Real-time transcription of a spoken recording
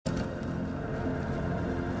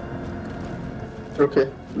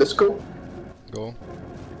Okay, let's go. Go.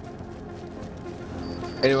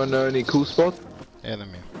 Anyone know any cool spots?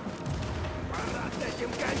 Enemy.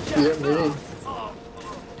 Yeah, me.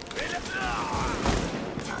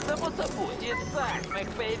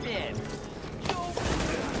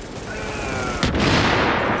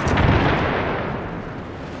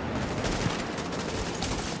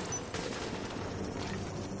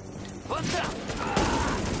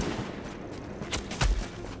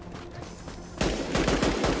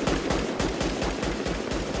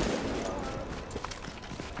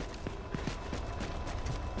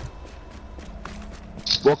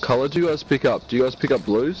 What color do you guys pick up? Do you guys pick up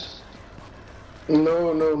blues?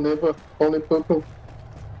 No, never. Only purple.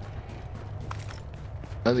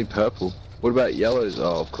 Only purple. What about yellows?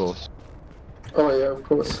 Oh, of course. Oh yeah, of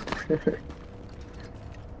course.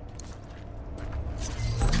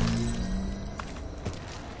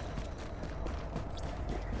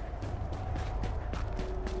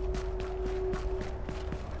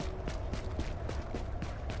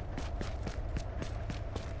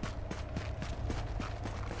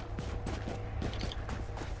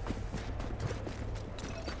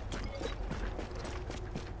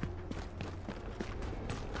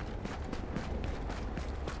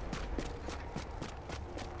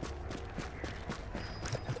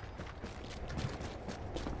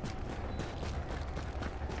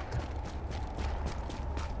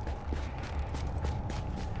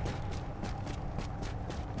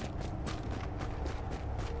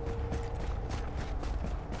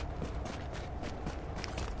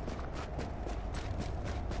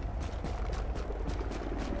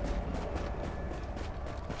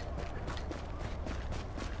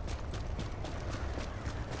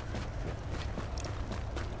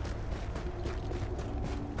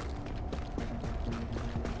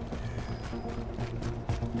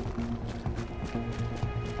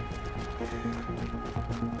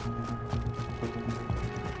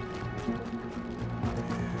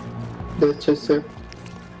 Let's just say.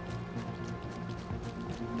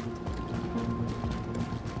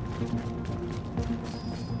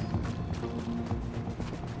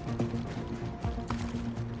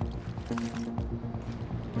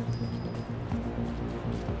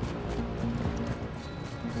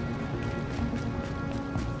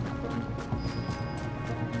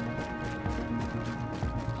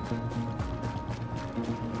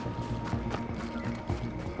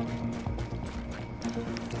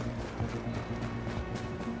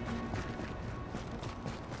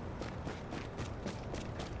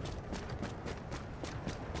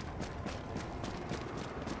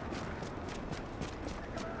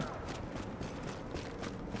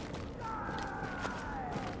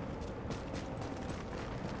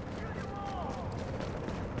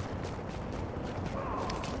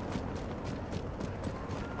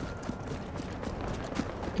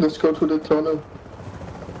 Let's go to the tunnel.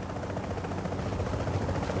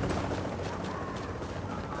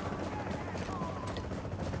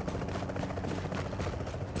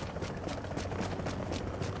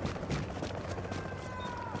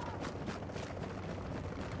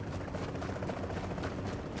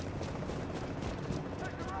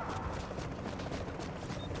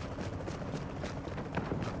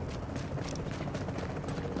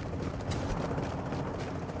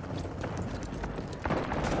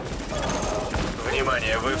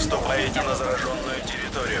 Внимание, вы вступаете на зараженную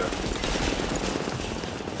территорию.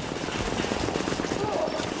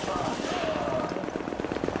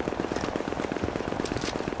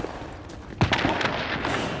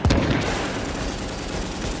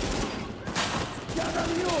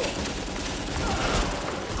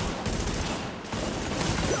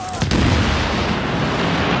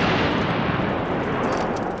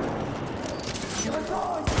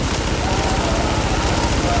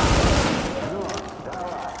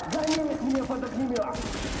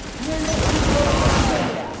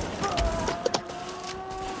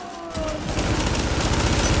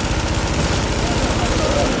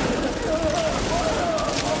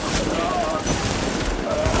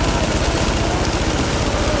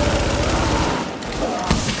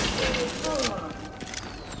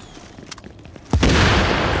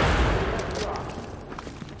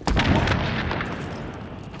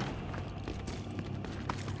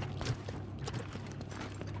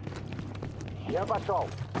 Я пошел.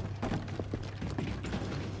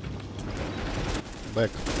 Бэк.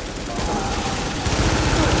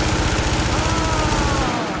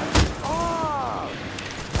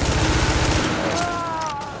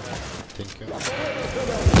 Thank you.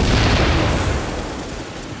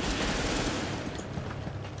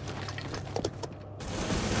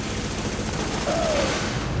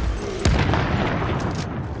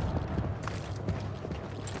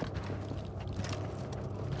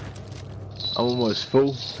 I'm almost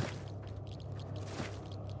full.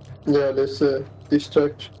 Yeah, there's a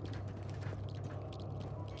distract.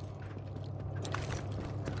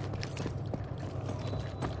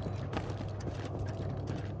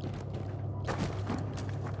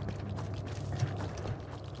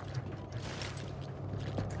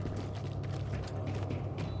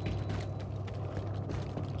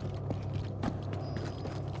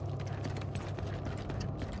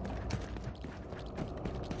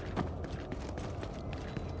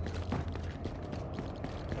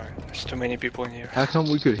 There's too many people in here. How come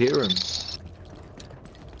we could hear him?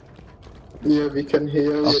 Yeah, we can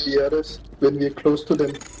hear the others when we're close to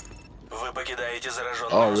them. Вы покидаете Oh,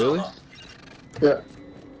 зараженную really? зону. Yeah.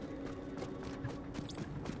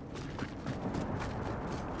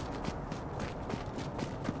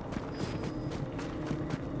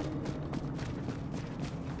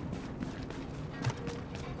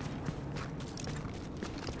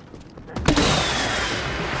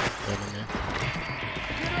 Enemy.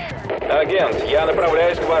 Агент, я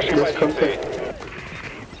направляюсь к вашей Yes, позиции.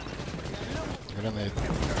 Grenade.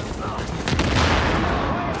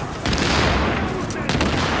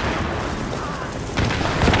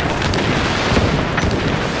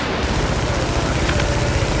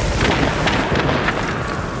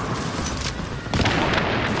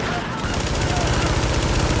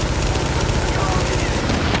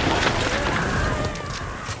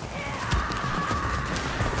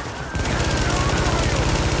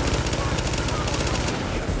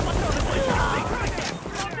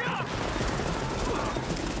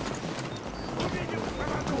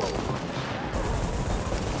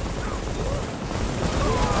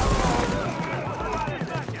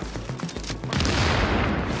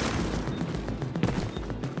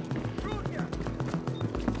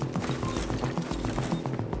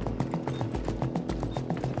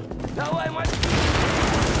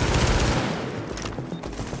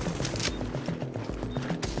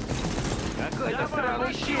 Какой-то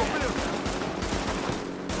сраный щит.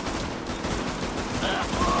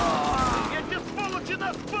 Эти сволочи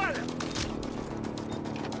нас палят!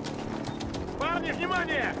 Парни,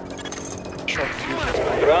 внимание!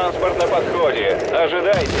 Транспорт на подходе.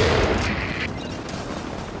 Ожидайте.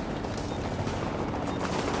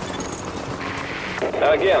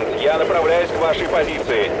 Агент, я направляюсь к вашей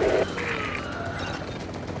позиции.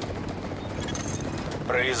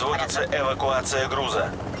 Производится эвакуация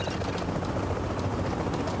груза.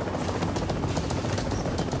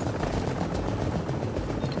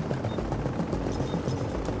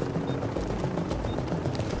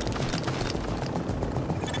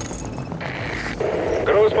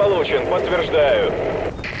 Груз получен, подтверждаю.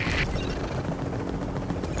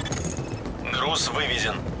 Груз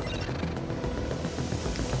вывезен.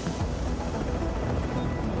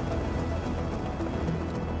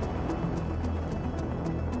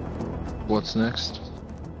 What's next?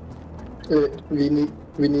 We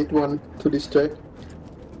need one to distract.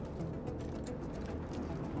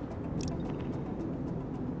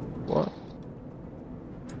 What?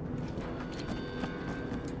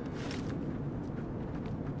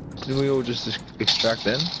 Didn't we all just extract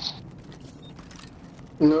then?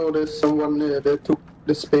 No, there's someone that took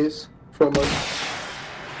the space from us.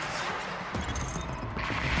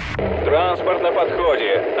 Транспорт на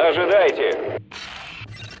подходе. Ожидайте.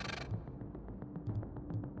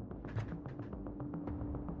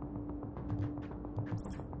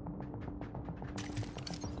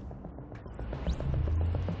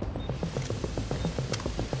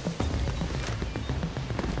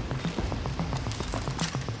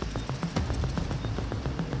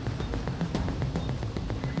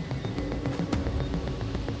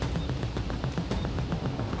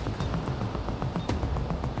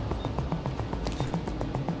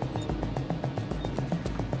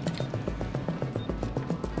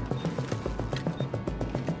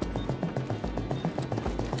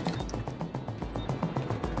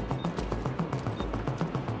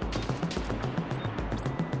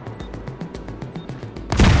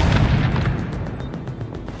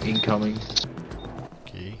 Incoming.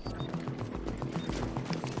 Okay.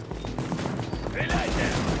 Стреляйте!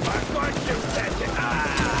 Покончим с этим!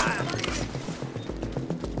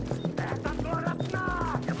 Это город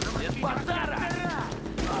наш! Без базара!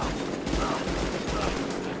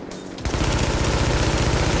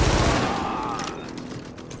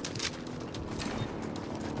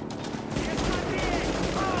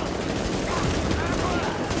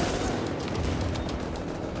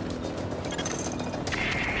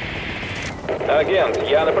 Агент,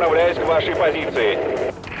 я направляюсь к вашей позиции.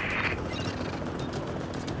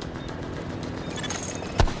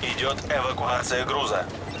 Идет эвакуация груза.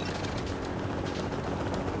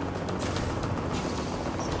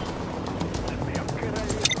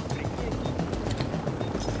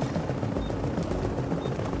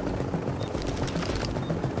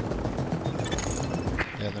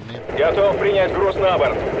 Готов принять груз на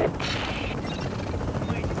борт.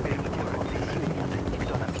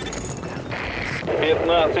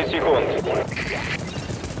 15 секунд.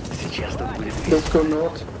 Сейчас тут будет Let's go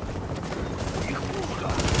north.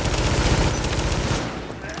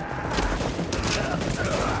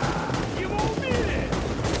 его убили!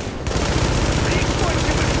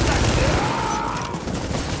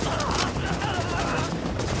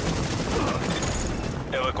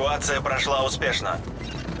 Эвакуация прошла успешно.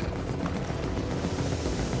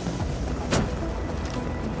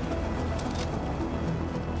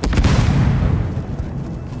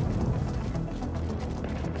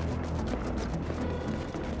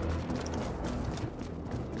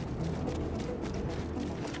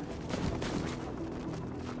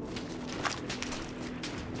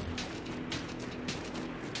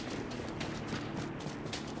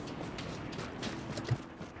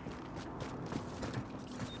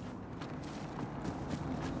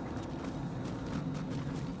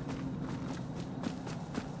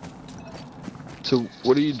 So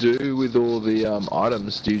what do you do with all the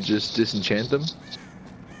items? Do you just disenchant them?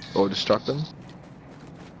 Or destruct them?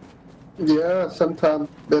 Yeah, sometimes,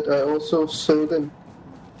 but I also sell them.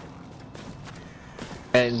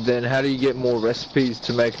 And then how do you get more recipes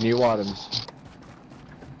to make new items?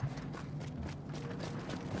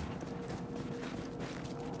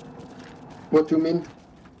 What do you mean?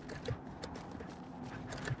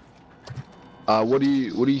 What do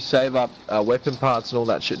you save up weapon parts and all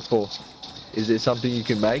that shit for? Is there something you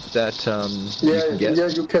can make that you Yeah, can get? yeah,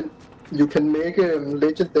 you can make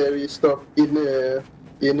legendary stuff in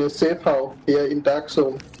a safe house here in Dark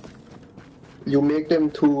Zone. You make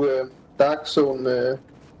them to Dark Zone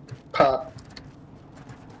part.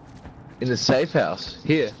 In the safe house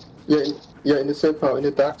here. Yeah, in the safe house in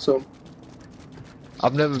the Dark Zone.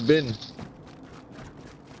 I've never been.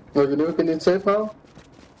 No, you never been in safe house?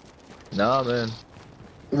 Nah, man.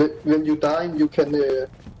 When you die, you can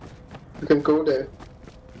go there.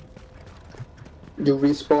 You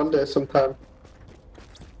respawn there sometime.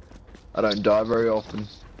 I don't die very often.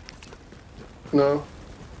 No.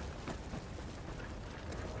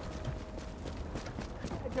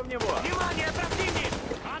 Внимание, противник!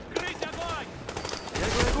 Открыть огонь!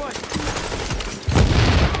 Беглый огонь!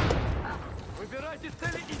 Выбирайте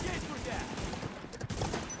цели и действуйте!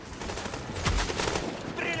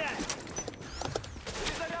 Стреляй!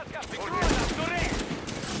 Перезарядка! Прикрой нас, турель!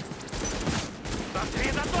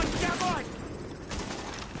 Сосредоточьте огонь!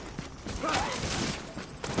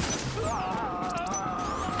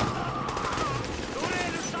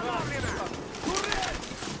 Турель установлена! Турель!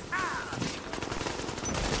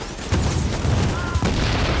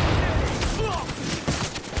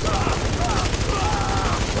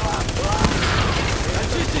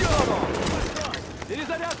 Очистить зону!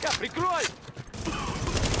 Перезарядка! Прикрой!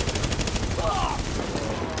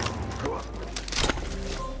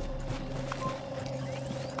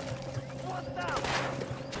 Вот там!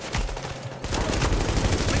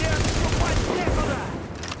 Мне отступать некуда!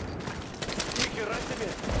 Ни хера себе!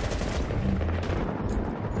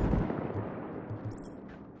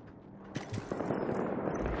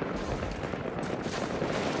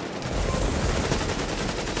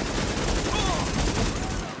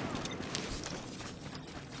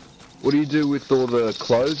 What do you do with all the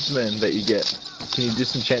clothes, man, that you get? Can you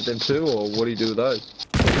disenchant them too, or what do you do with those?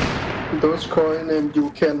 Those coins, you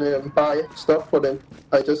can buy stuff for them.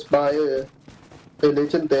 I just buy a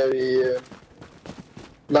legendary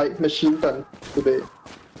light machine gun today.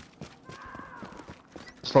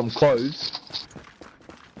 From clothes?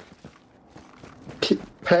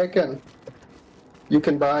 Pagan. You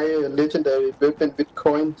can buy a legendary weapon with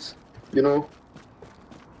coins, you know.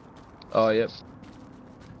 Oh, yep.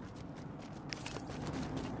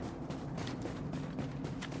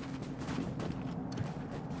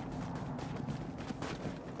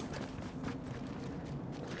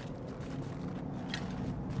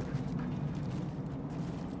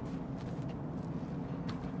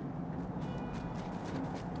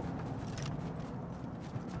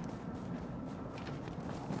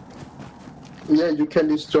 Yeah, you can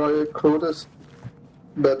destroy quotas,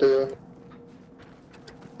 but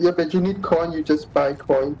yeah, but you need coin. You just buy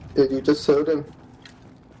coin. You just sell them.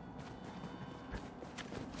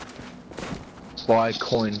 Buy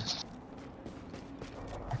coin.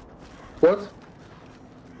 What?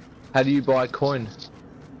 How do you buy coin?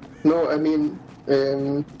 No, I mean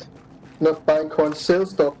not buy coin. Sell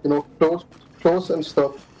stuff. You know, clothes and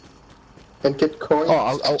stuff, and get coins.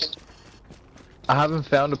 Oh, I haven't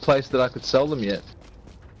found a place that I could sell them yet.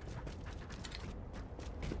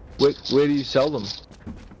 Where do you sell them?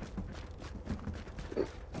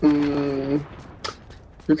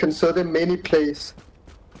 You can set them many places.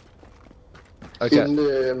 Okay. In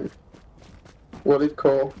the what it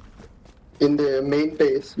called in the main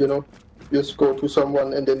base, you know, you just go to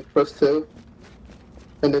someone and then press sell,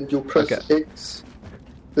 and then you press X,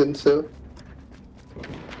 then sell.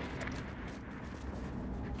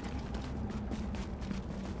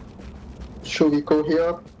 Should we go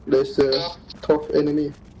here? There's a tough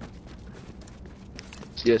enemy.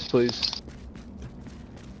 Yes, please.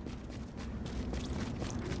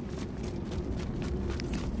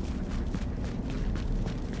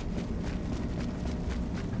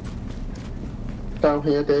 Down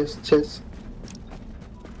here there's chest.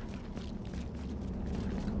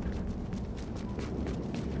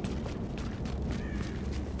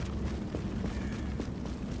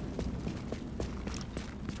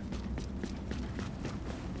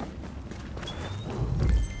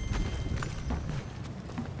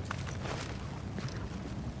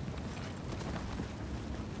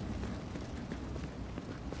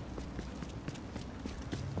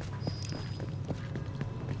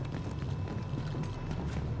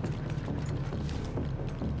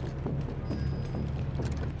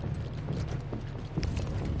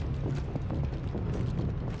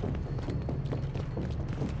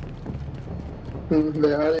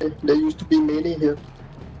 Where are they? There used to be many here.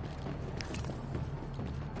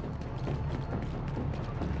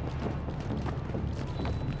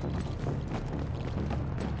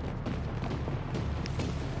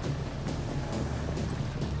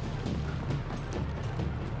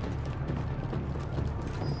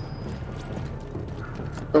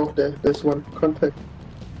 Oh, there's one contact.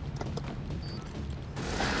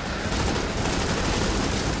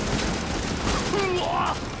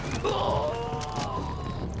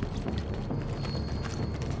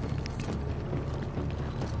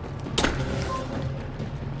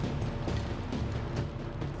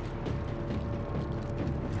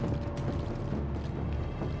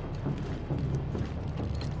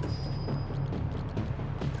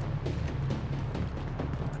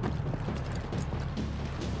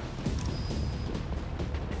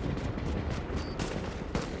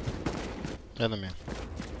 Enemy.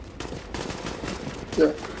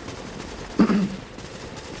 Yeah.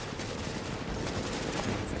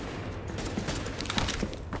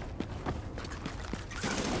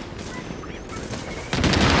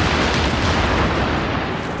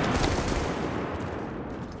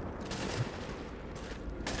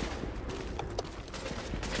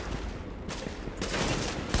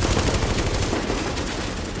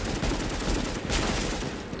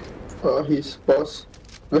 Oh, he's boss.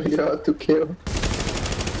 Very hard to kill.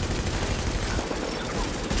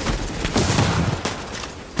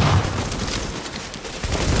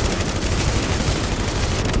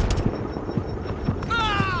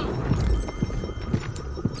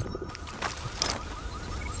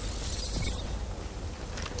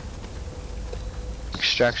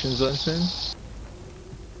 Extraction zone soon?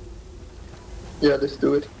 Yeah, let's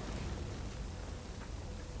do it.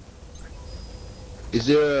 Is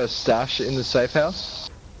there a stash in the safe house?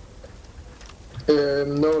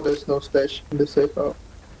 No, there's no stash in the safe house.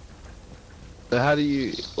 So how do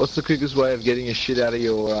you... What's the quickest way of getting a shit out of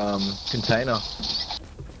your container?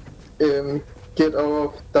 Get out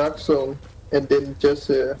of dark zone and then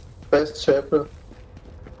just fast travel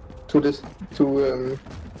to this to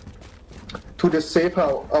the safe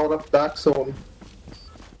house out of dark zone.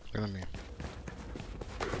 Enemy.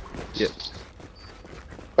 Yep.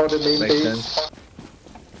 Or the main Makes base. sense.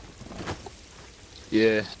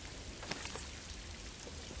 Yeah.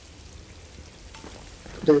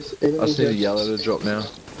 There's I enemies just need a here. yellow to drop now.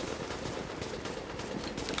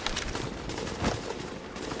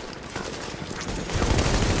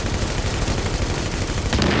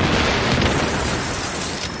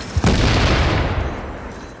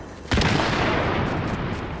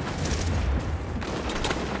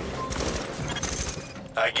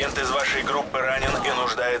 Агент из вашей группы ранен и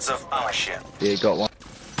нуждается в помощи. Yeah, got one.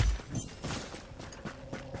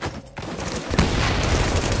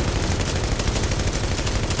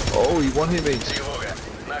 Oh, you want him, mate? Тревога.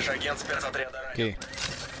 Наш агент спецотряда ранен. Okay.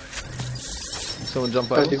 Someone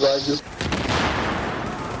jump I over. divide you.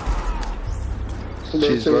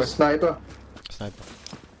 There's Cheese, bro. a sniper. Sniper.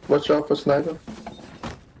 Watch out for sniper.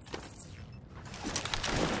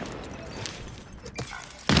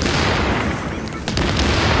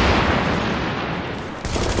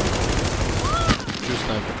 Two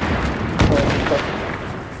sniper. Oh,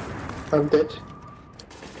 fuck. I'm dead.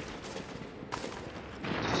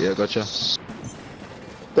 Yeah, gotcha.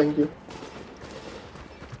 Thank you.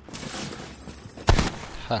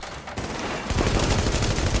 Ha.